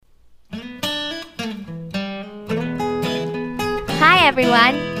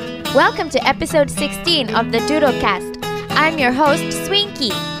everyone! Welcome to episode 16 of the Doodlecast. I'm your host,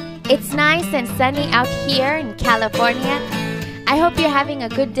 Swinky. It's nice and sunny out here in California. I hope you're having a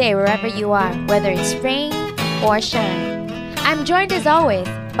good day wherever you are, whether it's rain or shine. I'm joined as always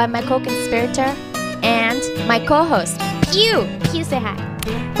by my co-conspirator and my co-host, Pyuu. Pyuu, say hi.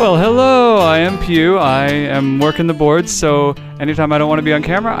 Well, hello, I am Pyuu. I am working the boards, so anytime I don't want to be on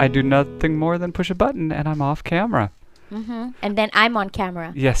camera, I do nothing more than push a button and I'm off camera. Mm-hmm. And then I'm on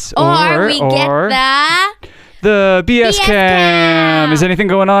camera. Yes, or we get the BS cam. Is anything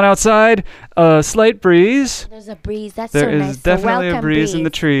going on outside? A slight breeze. There's a breeze. That's there so nice. There is definitely a breeze in the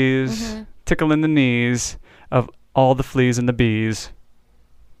trees, mm-hmm. tickling the knees of all the fleas and the bees.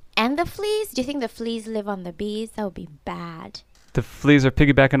 And the fleas? Do you think the fleas live on the bees? That would be bad. The fleas are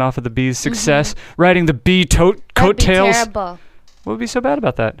piggybacking off of the bees' success, riding the bee coattails. That'd be terrible. What would be so bad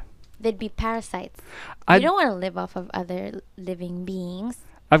about that? They'd be parasites. You don't want to live off of other living beings.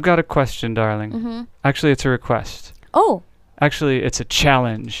 I've got a question, darling. Mm-hmm. Actually, it's a request. Oh. Actually, it's a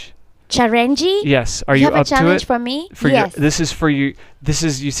challenge. Challenge-y? Yes. Are you up to it? You have a challenge for me? Yes. This is for you.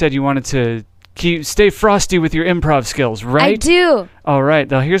 You said you wanted to stay frosty with your improv skills, right? I do. All right.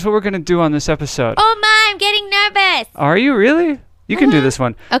 Now, here's what we're going to do on this episode. Oh, my, I'm getting nervous. Are you really? You can do this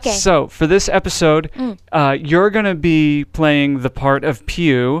one. Okay. So, for this episode, you're going to be playing the part of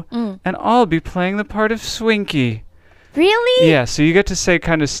Pyuu, and I'll be playing the part of Swinky. Really? Yeah, so you get to say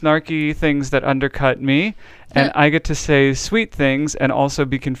kind of snarky things that undercut me, and I get to say sweet things and also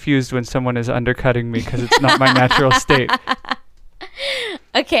be confused when someone is undercutting me because it's not my natural state.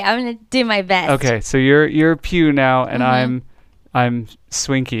 Okay, I'm going to do my best. Okay, so you're Pyuu now, and I'm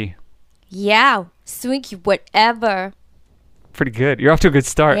Swinky. Yeah, Swinky, whatever. Pretty good. You're off to a good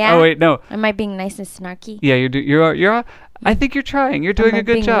start. Yeah? Oh wait, no. Am I being nice and snarky? Yeah, you're I think you're trying. You're doing a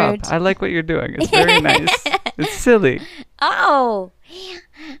good job. Rude? I like what you're doing. It's very nice. It's silly. Oh,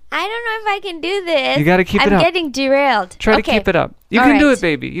 I don't know if I can do this. You got to keep it up. I'm getting derailed. Try to keep it up. You can do it,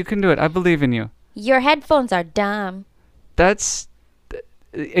 baby. You can do it. I believe in you. Your headphones are dumb.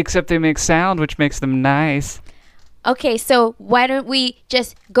 Except they make sound, which makes them nice. Okay, so why don't we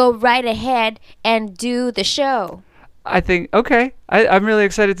just go right ahead and do the show? I think, okay. I'm really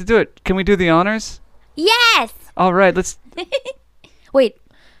excited to do it. Can we do the honors? Yes! All right, let's... Wait.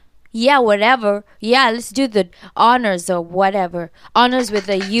 Yeah, whatever. Yeah, let's do the honors or whatever. Honors with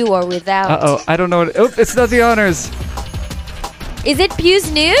a U or without. Uh-oh, I don't know what... Oh, it's not the honors. Is it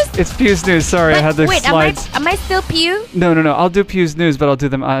Pyuu's news? It's Pyuu's news. Sorry, I had the slides. Am I still Pyuu? No. I'll do Pyuu's news, but I'll do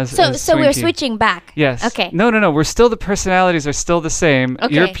them as So Swinky. we're switching back. Yes. Okay. No. We're still, the personalities are still the same.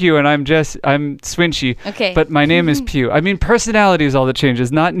 Okay. You're Pyuu and I'm Swinky. Okay. But my name is Pyuu. I mean, personality is all that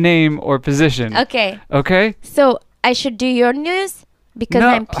changes, not name or position. Okay. Okay? So I should do your news because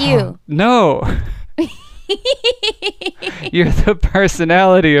I'm Pyuu. No. You're the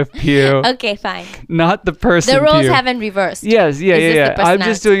personality of Pyuu. Okay, fine. Not the person. The roles Pyuu. haven't reversed. Yes, yeah. I'm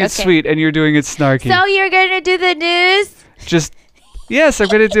just doing it sweet and you're doing it snarky. So you're gonna do the news? Yes, I'm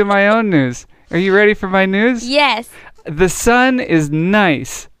gonna do my own news. Are you ready for my news? Yes. The sun is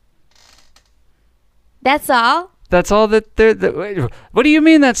nice. That's all? That's all that what do you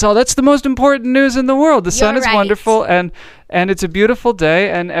mean that's all? That's the most important news in the world. The sun is wonderful and it's a beautiful day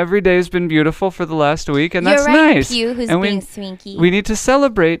and every day has been beautiful for the last week and that's nice. You're right, Pyuu, who's being Swinky. We need to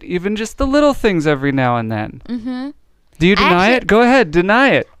celebrate even just the little things every now and then. Mm-hmm. Do you deny it? Go ahead,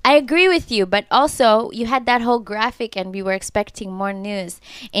 deny it. I agree with you, but also you had that whole graphic and we were expecting more news.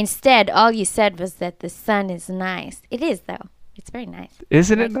 Instead, all you said was that the sun is nice. It is though. It's very nice.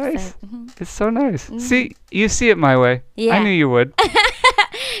 Isn't it nice? It's so nice. See, you see it my way. Yeah. I knew you would.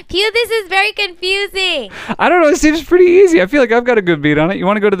 Pyuu, this is very confusing. I don't know. It seems pretty easy. I feel like I've got a good beat on it. You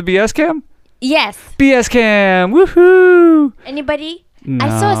want to go to the BS cam? Yes. BS cam. Woohoo. Anybody? No.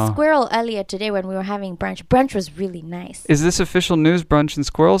 I saw a squirrel earlier today when we were having brunch. Brunch was really nice. Is this official news, brunch and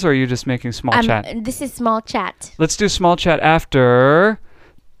squirrels, or are you just making small chat? This is small chat. Let's do small chat after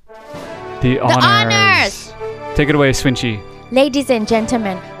the honors. Take it away, Swinky. Ladies and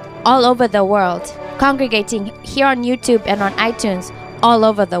gentlemen, all over the world, congregating here on YouTube and on iTunes, all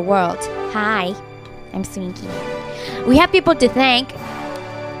over the world. Hi, I'm Swinky. We have people to thank,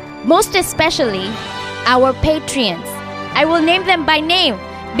 most especially our Patreons. I will name them by name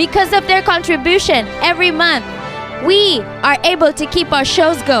because of their contribution every month. We are able to keep our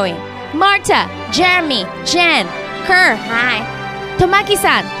shows going. Marta, Jeremy, Jen, Kerr, hi.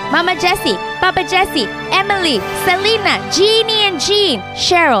 Tomaki-san, Mama Jessie, Papa Jessie, Emily, Selena, Jeannie and Jean,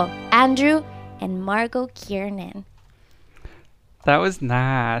 Cheryl, Andrew, and Margot Kiernan. That was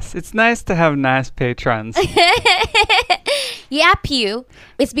nice. It's nice to have nice patrons. Yeah, Pyuu.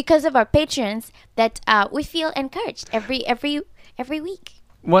 It's because of our patrons that we feel encouraged every week.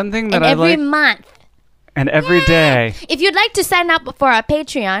 One thing that and I every like, month. and every day. If you'd like to sign up for our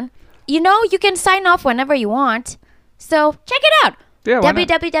Patreon, you can sign off whenever you want. So check it out. Yeah,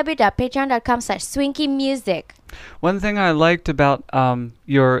 www.patreon.com/SwinkyMusic. One thing I liked about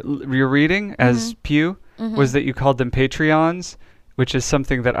your reading as Pyuu was that you called them Patreons, which is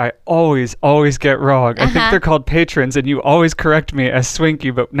something that I always get wrong. I think they're called patrons, and you always correct me as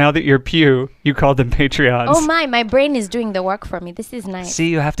Swinky, but now that you're Pyuu, you call them Patreons. Oh my brain is doing the work for me. This is nice. See,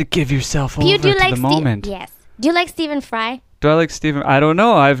 you have to give yourself Pyuu, over to the moment. Yes. Do you like Stephen Fry? Do I like Stephen? I don't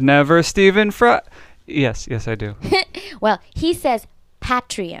know. I've never Stephen Fry. Yes, I do. Well, he says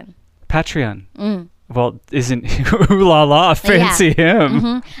Patreon. Patreon. Well, isn't ooh la la, fancy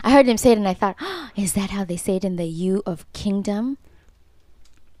him. I heard him say it and I thought, is that how they say it in the U of Kingdom?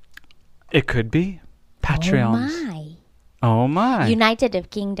 It could be. Patreons. Oh my. United of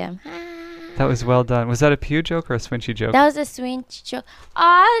Kingdom. That was well done. Was that a Pyuu joke or a Swinky joke? That was a Swinky joke.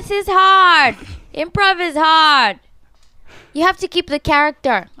 Oh, this is hard. Improv is hard. You have to keep the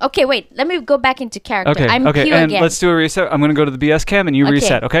character. Okay, wait. Let me go back into character. Okay, I'm okay. Pyuu And again. let's do a reset. I'm going to go to the BS cam and you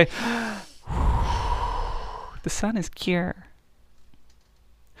reset, okay? The sun is cure.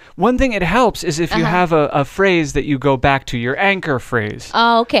 One thing it helps is if you have a phrase that you go back to, your anchor phrase.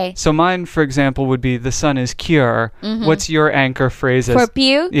 Oh, okay. So mine, for example, would be the sun is cure. What's your anchor phrase? For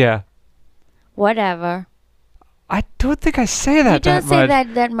Pyuu? Yeah. Whatever. I don't think I say that that much. You don't say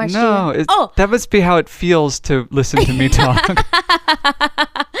that much. No. That must be how it feels to listen to me talk.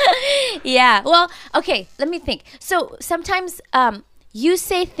 Yeah. Well, okay. Let me think. So sometimes you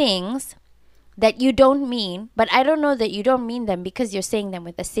say things that you don't mean, but I don't know that you don't mean them because you're saying them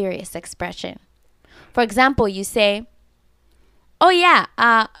with a serious expression. For example, you say, "Oh yeah,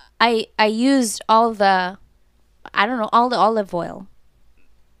 I used all the olive oil."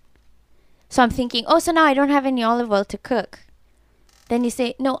 So I'm thinking, oh, so now I don't have any olive oil to cook. Then you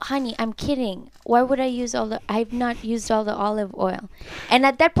say, no, honey, I'm kidding. Why would I've not used all the olive oil. And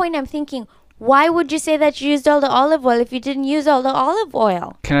at that point, I'm thinking, why would you say that you used all the olive oil if you didn't use all the olive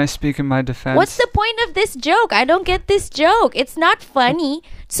oil? Can I speak in my defense? What's the point of this joke? I don't get this joke. It's not funny.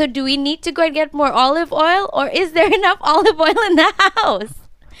 So do we need to go and get more olive oil? Or is there enough olive oil in the house?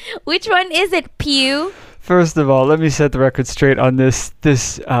 Which one is it, Pyuu? First of all, let me set the record straight on this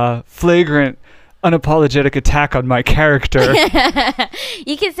flagrant, unapologetic attack on my character.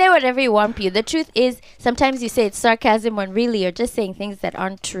 You can say whatever you want, Pyuu. The truth is, sometimes you say it's sarcasm when really you're just saying things that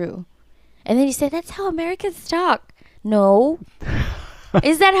aren't true. And then you say, that's how Americans talk. No.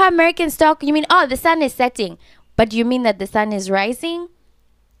 Is that how Americans talk? You mean, oh, the sun is setting. But you mean that the sun is rising?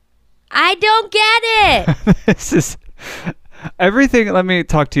 I don't get it. This is everything. Let me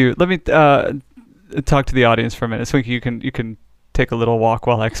talk to you. Let me talk to the audience for a minute. Swinky, you can take a little walk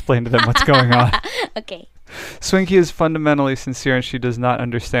while I explain to them what's going on. Okay. Swinky is fundamentally sincere and she does not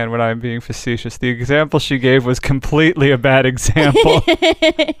understand when I'm being facetious. The example she gave was completely a bad example.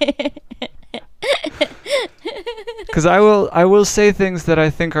 Because I will say things that I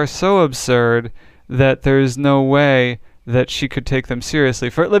think are so absurd that there's no way that she could take them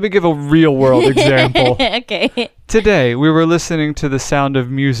seriously. Let me give a real world example. Okay. Today we were listening to The Sound of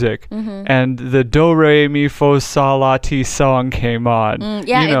Music, and the Do Re Mi Fo Sol La Ti song came on.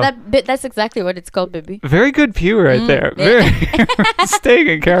 Yeah, that's exactly what it's called, baby. Very good Pyuu right there. Very staying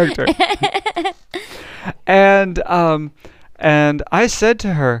in character. And I said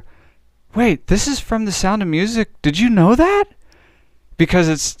to her, "Wait, this is from The Sound of Music. Did you know that?" Because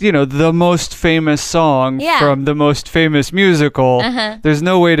it's, the most famous song from the most famous musical. There's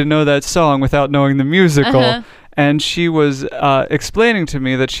no way to know that song without knowing the musical. And she was explaining to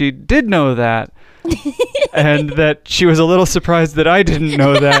me that she did know that. And that she was a little surprised that I didn't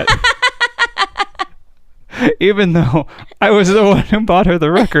know that. Even though I was the one who bought her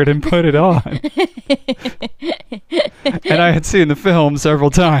the record and put it on. And I had seen the film several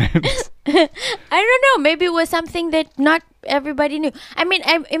times. I don't know. Maybe it was something that not everybody knew. I mean,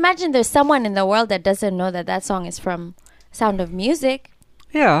 I imagine there's someone in the world that doesn't know that song is from Sound of Music.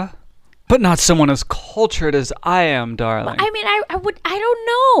 Yeah. But not someone as cultured as I am, darling. I mean, I don't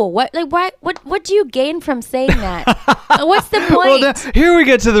know. What do you gain from saying that? What's the point? Well, here we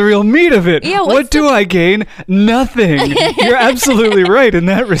get to the real meat of it. Yeah, what do I gain? Nothing. You're absolutely right in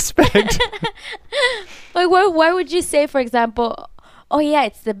that respect. Why would you say, for example, oh yeah,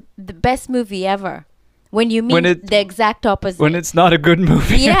 it's the best movie ever? When you mean the exact opposite. When it's not a good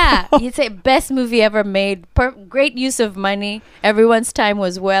movie. Yeah. You'd say best movie ever made. Great use of money. Everyone's time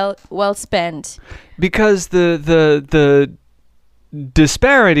was well spent. Because the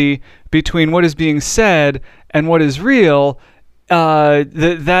disparity between what is being said and what is real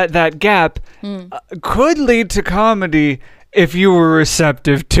that gap could lead to comedy if you were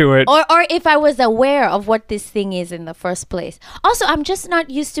receptive to it. Or if I was aware of what this thing is in the first place. Also, I'm just not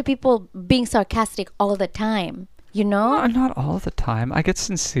used to people being sarcastic all the time. You know? Not all the time. I get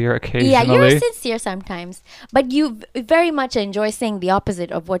sincere occasionally. Yeah, you're sincere sometimes. But you very much enjoy saying the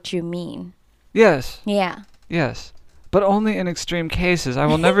opposite of what you mean. Yes. Yeah. Yes. But only in extreme cases. I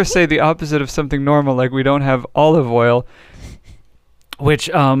will never say the opposite of something normal, like we don't have olive oil. Which,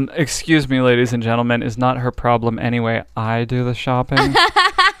 excuse me, ladies and gentlemen, is not her problem anyway. I do the shopping.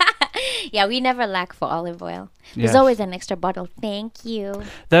 Yeah, we never lack for olive oil. There's Yes. always an extra bottle. Thank you.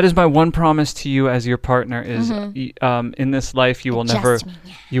 That is my one promise to you as your partner is in this life you will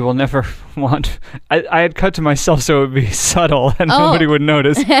never want. I had cut to myself so it would be subtle and nobody would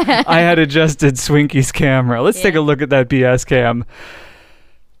notice. I had adjusted Swinky's camera. Let's take a look at that BS cam.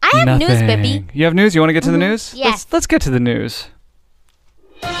 I have news, baby. You have news? You want to get to the news? Yes. Let's get to the news.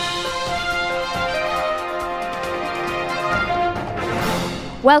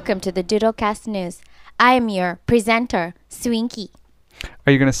 Welcome to the Doodlecast News. I am your presenter, Swinky.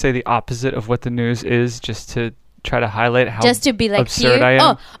 Are you going to say the opposite of what the news is just to try to highlight how just to be like absurd Pyuu? I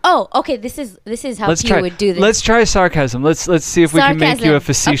am? Oh, okay. This is how Pyuu would do this. Let's try sarcasm. Let's see if we can make you a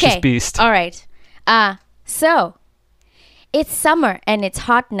facetious beast. All right. So it's summer and it's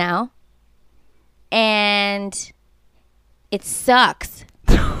hot now, and it sucks.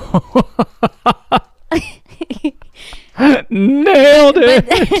 Nailed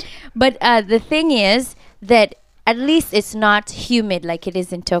it. But the thing is that at least it's not humid like it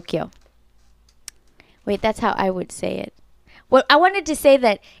is in Tokyo. Wait, that's how I would say it. Well, I wanted to say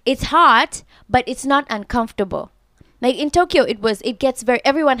that it's hot, but it's not uncomfortable. Like in Tokyo,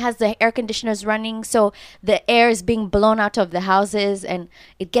 everyone has the air conditioners running, so the air is being blown out of the houses, and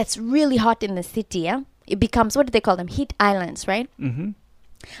it gets really hot in the city. Yeah, it becomes, what do they call them? Heat islands, right? Mm-hmm.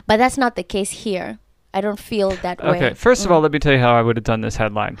 But that's not the case here. I don't feel that way. Okay, first of all, let me tell you how I would have done this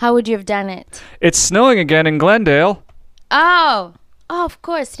headline. How would you have done it? It's snowing again in Glendale. Oh, of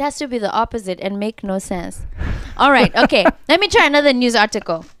course. It has to be the opposite and make no sense. All right. Okay. Let me try another news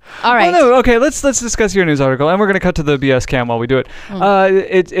article. All right. Well, no, okay, let's discuss your news article, and we're going to cut to the BS cam while we do it.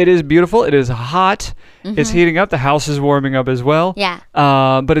 It is beautiful. It is hot. It's heating up. The house is warming up as well. Yeah.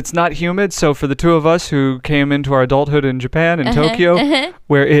 But it's not humid. So for the two of us who came into our adulthood in Japan, in Tokyo,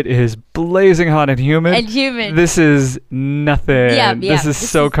 where it is blazing hot and humid, this is nothing. Yeah, this is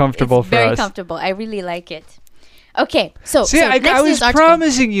so comfortable for us. Very comfortable. I really like it. Okay, so I was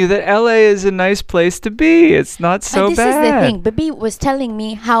promising you that LA is a nice place to be. It's not so bad. This is the thing. Baby was telling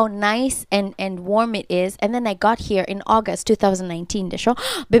me how nice and warm it is, and then I got here in August 2019. The show,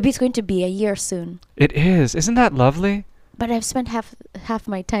 Baby's going to be a year soon. It is. Isn't that lovely? But I've spent half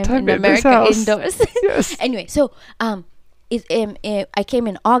my time in America indoors. Yes. Anyway, so I came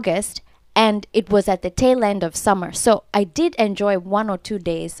in August. And it was at the tail end of summer. So I did enjoy 1 or 2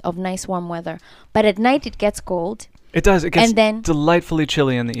 days of nice warm weather. But at night it gets cold. It does. It gets delightfully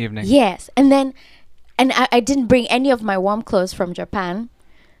chilly in the evening. Yes. And I didn't bring any of my warm clothes from Japan.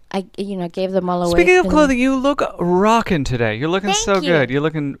 I gave them all away. Speaking of clothing, you look rockin' today. You're looking so good. You're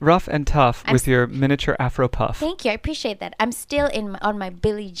looking rough and tough with your miniature Afro puff. Thank you. I appreciate that. I'm still on my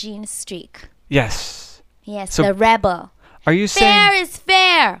Billie Jean streak. Yes. Yes, so the rebel. Are you saying fair is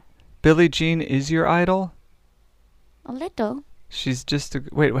fair? Billie Jean is your idol? A little. She's just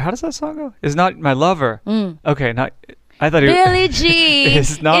wait. How does that song go? Is not my lover. Okay, not. I thought Billie Jean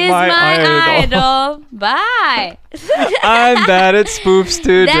is not my idol. Bye. I'm bad at spoofs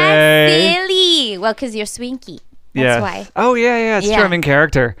today. That's silly. Well, because you're Swinky. That's why. Oh yeah. It's true. I'm in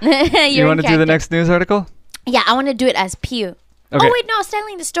character. You want to do the next news article? Yeah, I want to do it as Pyuu. Okay. Oh wait, no, I was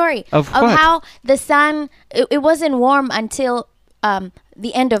telling the story of how the sun. It wasn't warm until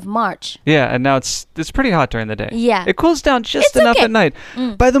the end of March. Yeah, and now it's pretty hot during the day. Yeah, it cools down just enough at night.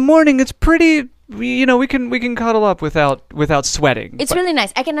 By the morning, it's pretty. We can cuddle up without sweating. It's really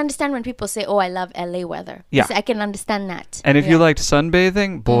nice. I can understand when people say, "Oh, I love LA weather." Yeah, I can understand that. And if you liked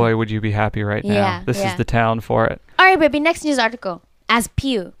sunbathing, boy, would you be happy right now. Yeah, this is the town for it. All right, baby. Next news article. As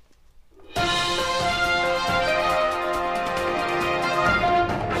Pyuu.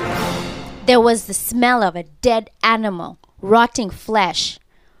 There was the smell of a dead animal, rotting flesh,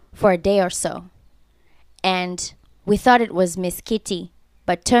 for a day or so. And we thought it was Miss Kitty,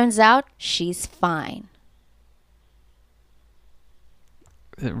 but turns out she's fine.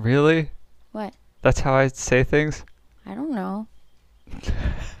 Really? What? That's how I say things? I don't know.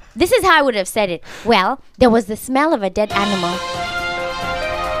 This is how I would have said it. Well, there was the smell of a dead animal.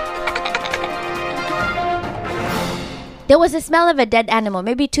 There was a smell of a dead animal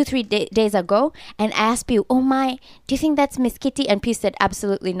maybe 2-3 days ago, and I asked Pyuu, oh my, do you think that's Miss Kitty? And Pyuu said,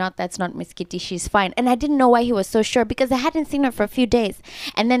 absolutely not, that's not Miss Kitty, she's fine. And I didn't know why he was so sure, because I hadn't seen her for a few days.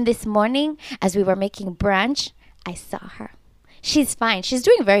 And then this morning, as we were making brunch, I saw her. She's fine. She's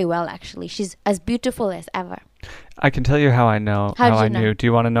doing very well, actually. She's as beautiful as ever. I can tell you how I know. How'd how you I know? knew. Do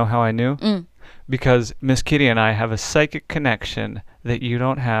you want to know how I knew? Mm. Because Miss Kitty and I have a psychic connection that you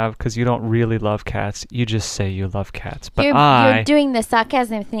don't have, because you don't really love cats. You just say you love cats. But You're doing the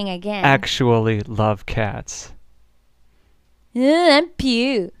sarcasm thing again. actually love cats. I'm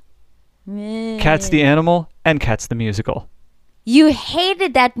Pyuu. Cats the animal and Cats the musical. You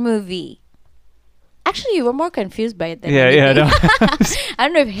hated that movie. Actually, you were more confused by it than Yeah, anything. no. I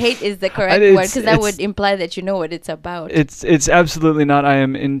don't know if hate is the correct word, because that would imply that you know what it's about. It's absolutely not. I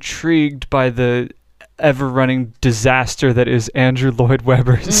am intrigued by the ever-running disaster that is Andrew Lloyd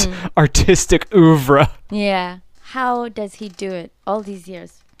Webber's artistic oeuvre. Yeah. How does he do it all these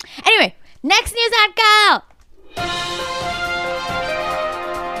years? Anyway, next news article.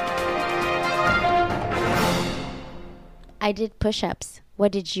 I did push-ups.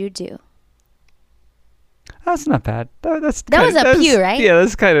 What did you do? That's not bad. That was Pyuu, right? Yeah,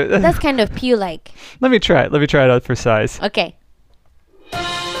 that's kind of... That's kind of Pyuu-like. Let me try it. Let me try it out for size. Okay.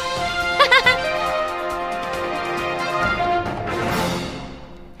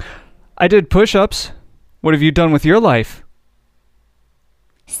 I did push-ups. What have you done with your life?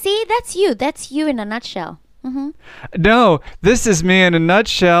 See, that's you. That's you in a nutshell. Mm-hmm. No, this is me in a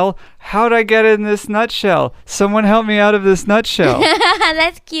nutshell. How'd I get in this nutshell? Someone help me out of this nutshell.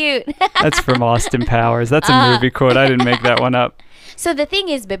 That's cute. That's from Austin Powers. That's a movie quote. I didn't make that one up. So the thing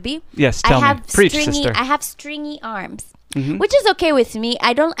is, baby. Yes, tell me. Preach, sister. I have stringy arms, which is okay with me.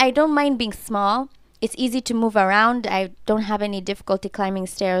 I don't mind being small. It's easy to move around. I don't have any difficulty climbing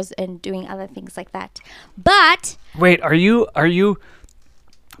stairs and doing other things like that. But wait, are you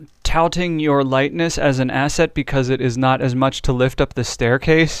touting your lightness as an asset because it is not as much to lift up the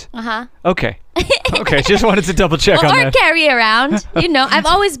staircase? Uh-huh. Okay. Okay, just wanted to double check on or that. carry around. You know, I've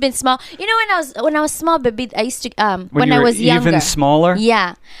always been small. You know, when I was small, baby, I used to when you I were was younger. even smaller?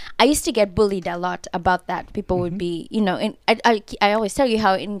 Yeah. I used to get bullied a lot about that. People would be, you know, I always tell you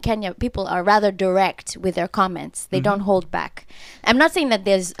how in Kenya people are rather direct with their comments. They don't hold back. I'm not saying that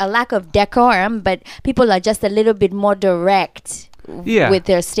there's a lack of decorum, but people are just a little bit more direct with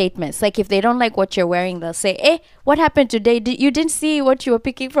their statements. Like if they don't like what you're wearing, they'll say, "Hey, what happened today? You didn't see what you were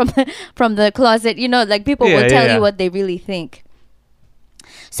picking from the closet." You know, like people will tell you what they really think.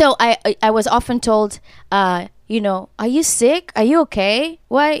 So I was often told, you know, "Are you sick? Are you okay?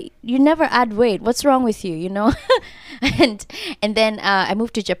 Why you never add weight? What's wrong with you?" You know, and then I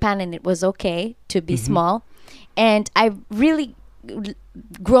moved to Japan, and it was okay to be small, and I really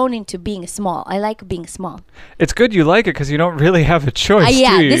grown into being small. I like being small. It's good you like it because you don't really have a choice.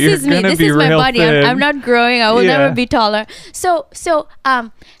 Yeah, do you? this is me. This is my body. I'm not growing. I will never be taller. So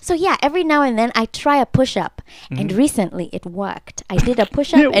yeah. Every now and then I try a push-up, and recently it worked. I did a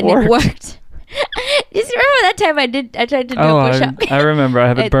push-up and it worked. You remember that time I tried to do a push-up? I remember. I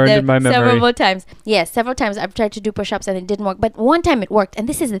have it burned in my memory. Several times. Yes, several times I've tried to do push-ups and it didn't work. But one time it worked. And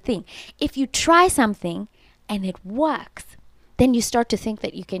this is the thing. If you try something and it works, then you start to think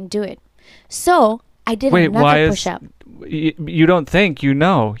that you can do it. So I did another push-up. You don't think, you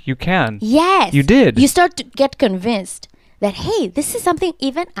know, you can. Yes. You did. You start to get convinced that, hey, this is something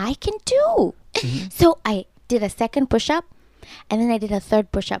even I can do. So I did a second push-up, and then I did a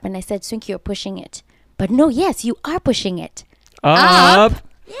third push-up, and I said, Swinky, you're pushing it. But no, yes, you are pushing it. Up.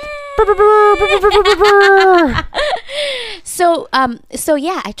 So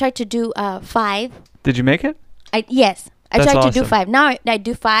yeah, I tried to do 5. Did you make it? Yes. I That's tried to awesome. do 5. Now I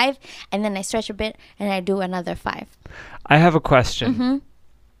do 5, and then I stretch a bit, and I do another 5. I have a question.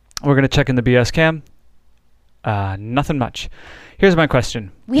 We're going to check in the BS cam. Nothing much. Here's my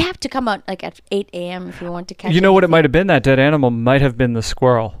question. We have to come out like at 8 a.m. if we want to catch. You know what it might have been? That dead animal might have been the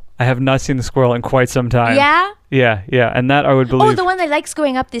squirrel. I have not seen the squirrel in quite some time. Yeah? Yeah. And that I would believe... Oh, the one that likes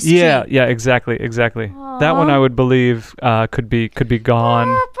going up this street. Yeah, exactly. Aww. That one I would believe could be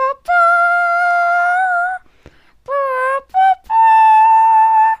gone.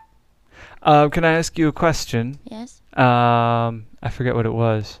 Can I ask you a question? Yes. I forget what it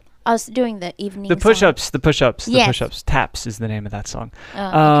was. I was doing the evening The push-ups. Yes. The push-ups. Taps is the name of that song.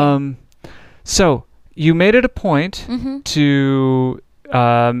 Okay. So you made it a point to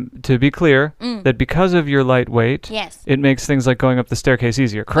be clear that because of your light weight, it makes things like going up the staircase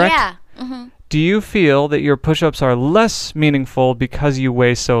easier, correct? Yeah. Do you feel that your push-ups are less meaningful because you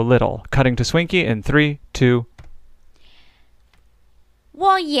weigh so little? Cutting to Swinky in 3, 2.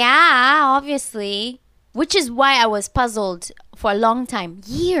 Well, yeah, obviously. Which is why I was puzzled for a long time,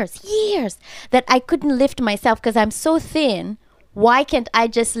 years, that I couldn't lift myself because I'm so thin. Why can't I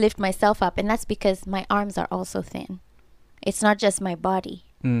just lift myself up? And that's because my arms are also thin. It's not just my body.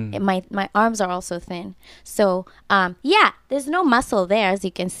 My arms are also thin. So, there's no muscle there, as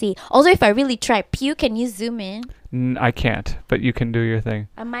you can see. Also, if I really try, Pyuu, can you zoom in? I can't, but you can do your thing.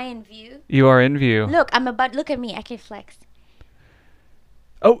 Am I in view? You are in view. Look, look at me. I can flex.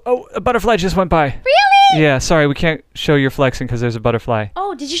 Oh, a butterfly just went by. Really? Yeah, sorry, we can't show your flexing because there's a butterfly.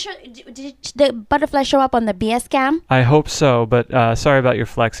 Oh, did the butterfly show up on the BS cam? I hope so, but sorry about your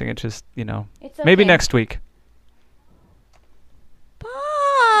flexing. It just, It's okay. maybe next week.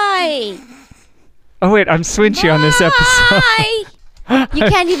 Bye. Oh, wait, I'm Swinky on this episode.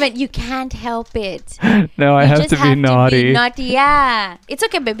 You can't help it. No, I have to be naughty. To be naughty, yeah. It's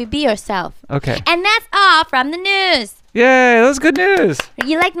okay, baby, be yourself. Okay. And that's all from the news. Yay, that was good news.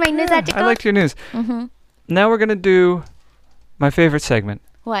 You liked my news article? I liked your news. Mm-hmm. Now we're going to do my favorite segment.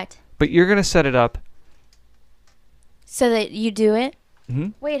 What? But you're going to set it up. So that you do it? Mm-hmm.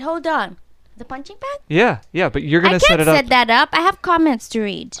 Wait, hold on. The punching bag? Yeah, but you're going to set it up. I can't set that up. I have comments to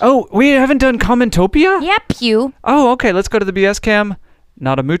read. Oh, we haven't done Commentopia? Yeah, Pyuu. Oh, okay, let's go to the BS cam.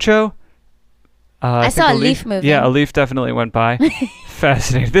 Not a mucho. I saw a leaf moving. Yeah, a leaf definitely went by.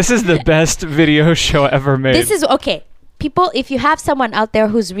 Fascinating. This is the best video show ever made. This is, okay. People, if you have someone out there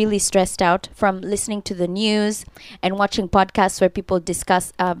who's really stressed out from listening to the news and watching podcasts where people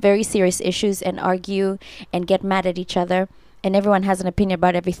discuss very serious issues and argue and get mad at each other, and everyone has an opinion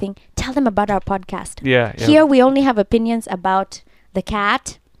about everything, tell them about our podcast. Yeah. Here we only have opinions about the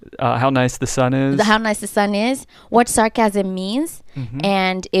cat. How nice the sun is. How nice the sun is. What sarcasm means. Mm-hmm.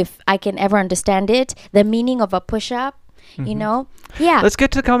 And if I can ever understand it. The meaning of a push-up. Mm-hmm. Yeah. Let's get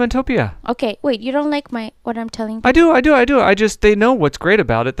to Commentopia. Okay. Wait, you don't like what I'm telling you? I do. They know what's great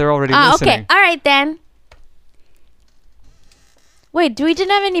about it. They're already listening. Okay. All right, then. Wait, we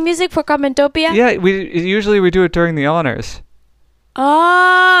didn't have any music for Commentopia? Yeah, usually we do it during the honors.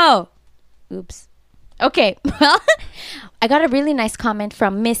 Oh. Oops. Okay. Well, I got a really nice comment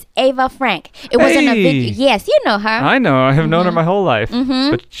from Miss Ava Frank. It wasn't a video. Yes, you know her. I know. I have known her my whole life.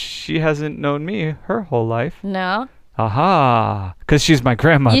 Mm-hmm. But she hasn't known me her whole life. No. Aha. Because she's my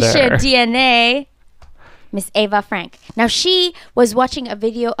grandmother. You share DNA. Miss Ava Frank. Now, she was watching a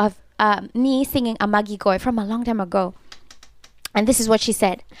video of me singing Amagi Goy from a long time ago. And this is what she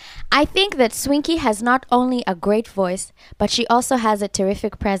said. I think that Swinky has not only a great voice, but she also has a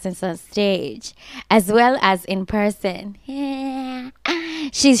terrific presence on stage, as well as in person. Yeah.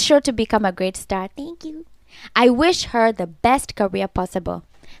 She's sure to become a great star. Thank you. I wish her the best career possible.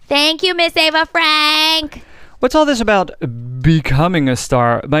 Thank you, Miss Ava Frank. What's all this about becoming a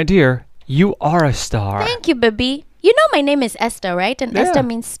star? My dear, you are a star. Thank you, baby. You know my name is Esther, right? And Esther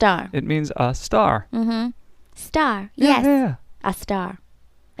means star. It means a star. Mm-hmm. Star. Yeah, Yes. Yeah. A star.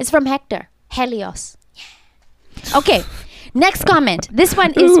 It's from Hector. Helios. Okay. Next comment. This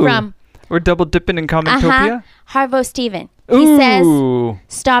one is from... We're double dipping in Commentopia? Harvo Steven. He says,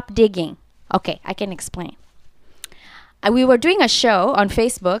 stop digging. Okay, I can explain. We were doing a show on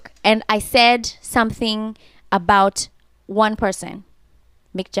Facebook, and I said something about one person,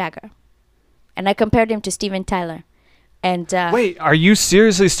 Mick Jagger. And I compared him to Steven Tyler. And wait, are you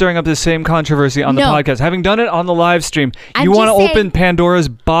seriously stirring up the same controversy on the podcast? Having done it on the live stream, you want to open Pandora's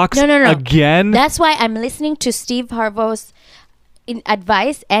box again? That's why I'm listening to Steve Harvo's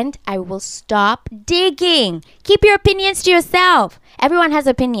advice, and I will stop digging. Keep your opinions to yourself. Everyone has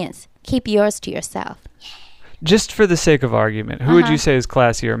opinions. Keep yours to yourself. Just for the sake of argument, who would you say is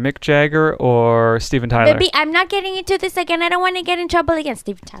classier, Mick Jagger or Steven Tyler? Baby, I'm not getting into this again. I don't want to get in trouble again,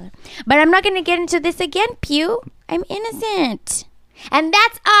 Steven Tyler. But I'm not going to get into this again, Pyuu. I'm innocent. And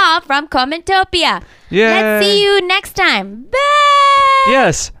that's all from Commentopia. Yeah. Let's see you next time. Bye.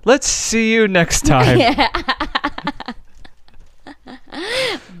 Yes, let's see you next time.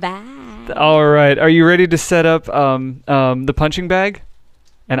 Bye. All right. Are you ready to set up the punching bag?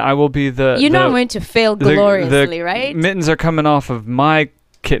 And I will be the... I'm going to fail gloriously, right? Mittens are coming off of my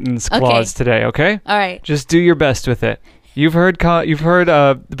kitten's claws today, okay? All right. Just do your best with it. You've heard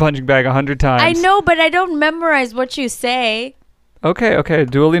the punching bag 100 times. I know, but I don't memorize what you say. Okay.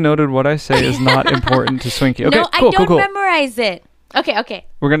 Duly noted. What I say is not important to Swinky. Okay, no, cool, I don't memorize it. Okay.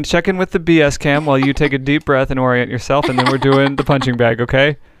 We're going to check in with the BS cam while you take a deep breath and orient yourself, and then we're doing the punching bag,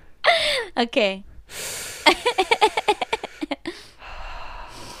 okay? Okay.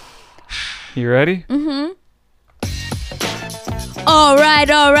 You ready? Mm-hmm. All right.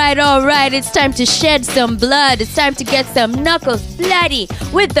 It's time to shed some blood. It's time to get some knuckles bloody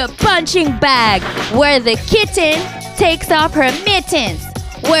with the punching bag, where the kitten takes off her mittens,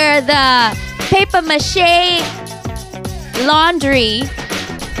 where the paper mache laundry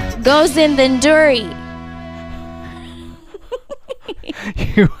goes in the nduri.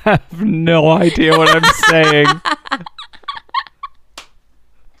 You have no idea what I'm saying.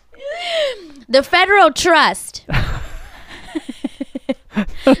 The Federal Trust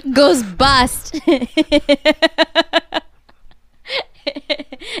goes bust.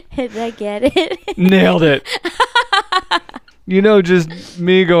 Did I get it? Nailed it. You know, just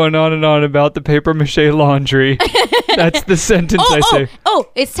me going on and on about the paper mache laundry. That's the sentence I say. Oh,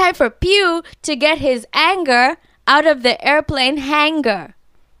 it's time for Pyuu to get his anger out of the airplane hangar.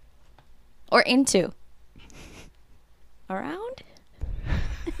 Or into. Around?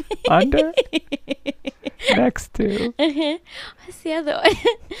 Under? Next to. What's the other one?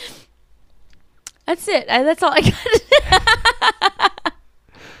 That's it. That's all I got.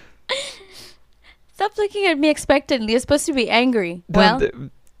 Stop looking at me expectantly. You're supposed to be angry. No, Well,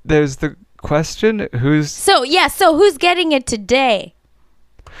 there's the question. so who's getting it today?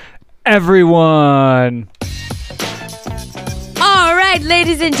 Everyone. All right,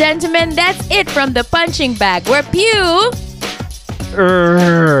 ladies and gentlemen, that's it from the punching bag. Where Pyuu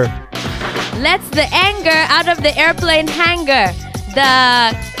lets the anger out of the airplane hangar.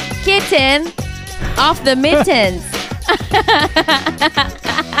 The kitten off the mittens.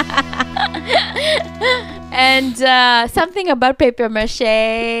 And something about paper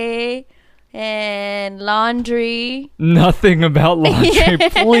mache and laundry. Nothing about laundry.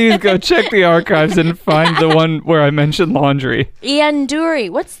 Please go check the archives and find the one where I mentioned laundry. Ianduri.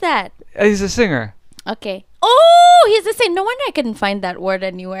 What's that? He's a singer. Okay. Oh, he's the same. No wonder I couldn't find that word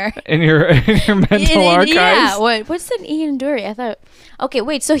anywhere. In your mental archives? Yeah. What's an Ianduri? I thought. Okay,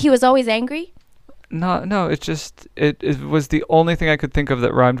 wait. So he was always angry? No. It's just it was the only thing I could think of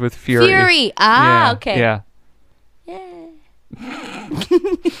that rhymed with fury. Fury. Ah, okay. Yeah. Yeah.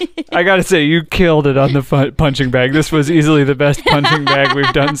 I gotta say, you killed it on the punching bag. This was easily the best punching bag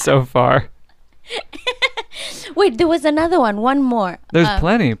we've done so far. Wait, there was another one. One more. There's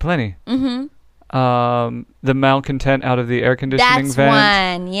plenty. Mm-hmm. The malcontent out of the air conditioning That's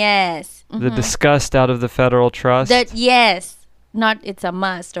vent. one. Yes. Mm-hmm. The disgust out of the Federal Trust. Yes. Not it's a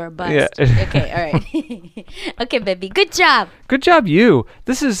must or a bust. Yeah. Okay, all right. Okay, baby. Good job. Good job, you.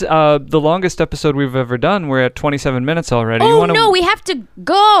 This is the longest episode we've ever done. We're at 27 minutes already. Oh, no, we have to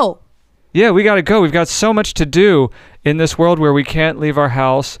go. Yeah, we got to go. We've got so much to do in this world where we can't leave our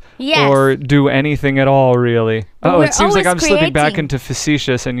house or do anything at all, really. But it seems like I'm slipping back creating. into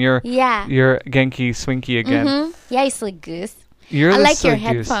facetious, and you're Genki Swinky again. Mm-hmm. Yeah, you silly goose. You're I the like silly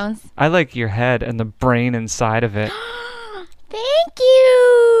your goose. headphones. I like your head and the brain inside of it. Thank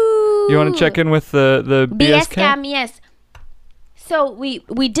you. You want to check in with the BS cam? Yes. So we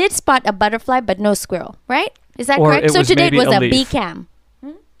did spot a butterfly, but no squirrel, right? Is that Or correct? it So was today it maybe was a a leaf. bee cam.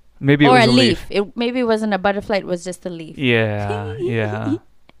 Maybe it or was a a leaf. Maybe it wasn't a butterfly, it was just a leaf. Yeah.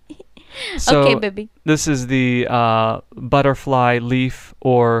 So okay, baby. This is the butterfly, leaf,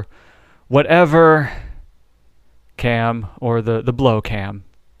 or whatever cam, or the blow cam.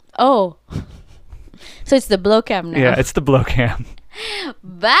 Oh. So it's the blow cam now. Yeah, it's the blow cam.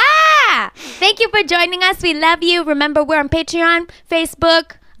 Bye. Thank you for joining us. We love you. Remember, we're on Patreon,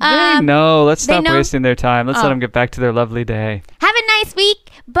 Facebook. They know. Let's stop know? wasting their time. Let's let them get back to their lovely day. Have a nice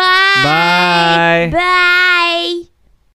week. Bye. Bye. Bye.